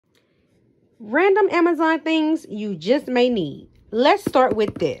Random Amazon things you just may need. Let's start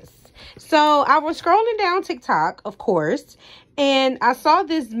with this. So I was scrolling down TikTok, of course, and I saw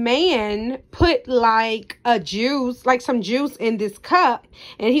this man put like some juice in this cup,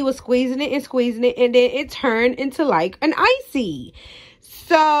 and he was squeezing it, and then it turned into like an icy.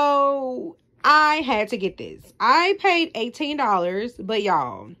 So I had to get this. I paid $18, but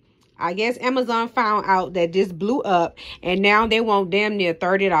y'all, I guess Amazon found out that this blew up, and now they want damn near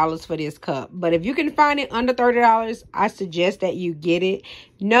 $30 for this cup. But if you can find it under $30, I suggest that you get it.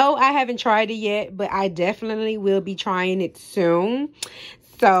 No, I haven't tried it yet, but I definitely will be trying it soon.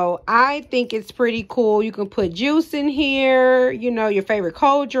 So I think it's pretty cool. You can put juice in here, you know, your favorite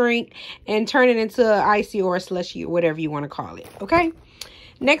cold drink, and turn it into an icy or a slushy, whatever you want to call it. Okay.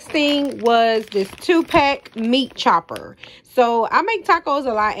 Next thing was this 2-pack meat chopper. So I make tacos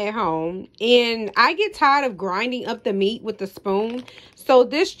a lot at home, and I get tired of grinding up the meat with the spoon. So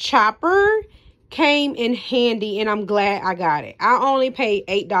this chopper came in handy, and I'm glad I got it. I only paid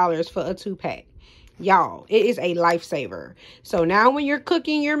 $8 for a 2-pack. Y'all, it is a lifesaver. So now when you're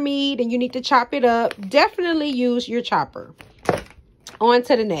cooking your meat and you need to chop it up, definitely use your chopper. On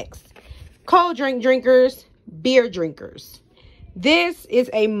to the next. Cold drink drinkers, beer drinkers. This is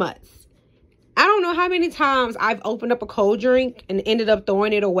a must. I don't know how many times I've opened up a cold drink and ended up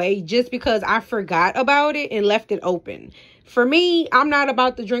throwing it away just because I forgot about it and left it open. For me, I'm not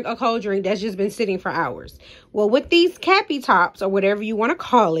about to drink a cold drink that's just been sitting for hours. Well, with these cappy tops or whatever you want to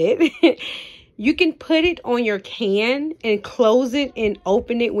call it, you can put it on your can and close it and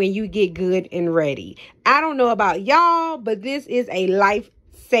open it when you get good and ready. I don't know about y'all, but this is a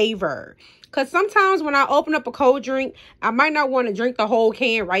lifesaver. Because sometimes when I open up a cold drink, I might not want to drink the whole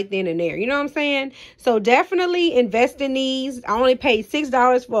can right then and there. You know what I'm saying? So definitely invest in these. I only paid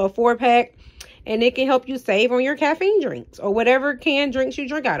 $6 for a 4-pack. And it can help you save on your caffeine drinks or whatever canned drinks you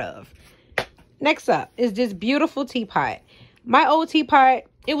drink out of. Next up is this beautiful teapot. My old teapot,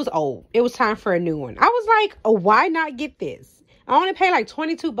 it was old. It was time for a new one. I was like, oh, why not get this? I only paid like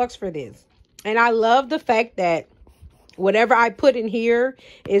 $22 for this. And I love the fact that whatever I put in here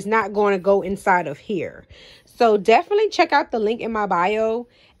is not going to go inside of here. So definitely check out the link in my bio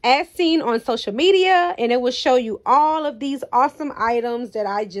as seen on social media, and it will show you all of these awesome items that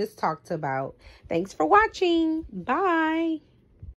I just talked about. Thanks for watching. Bye.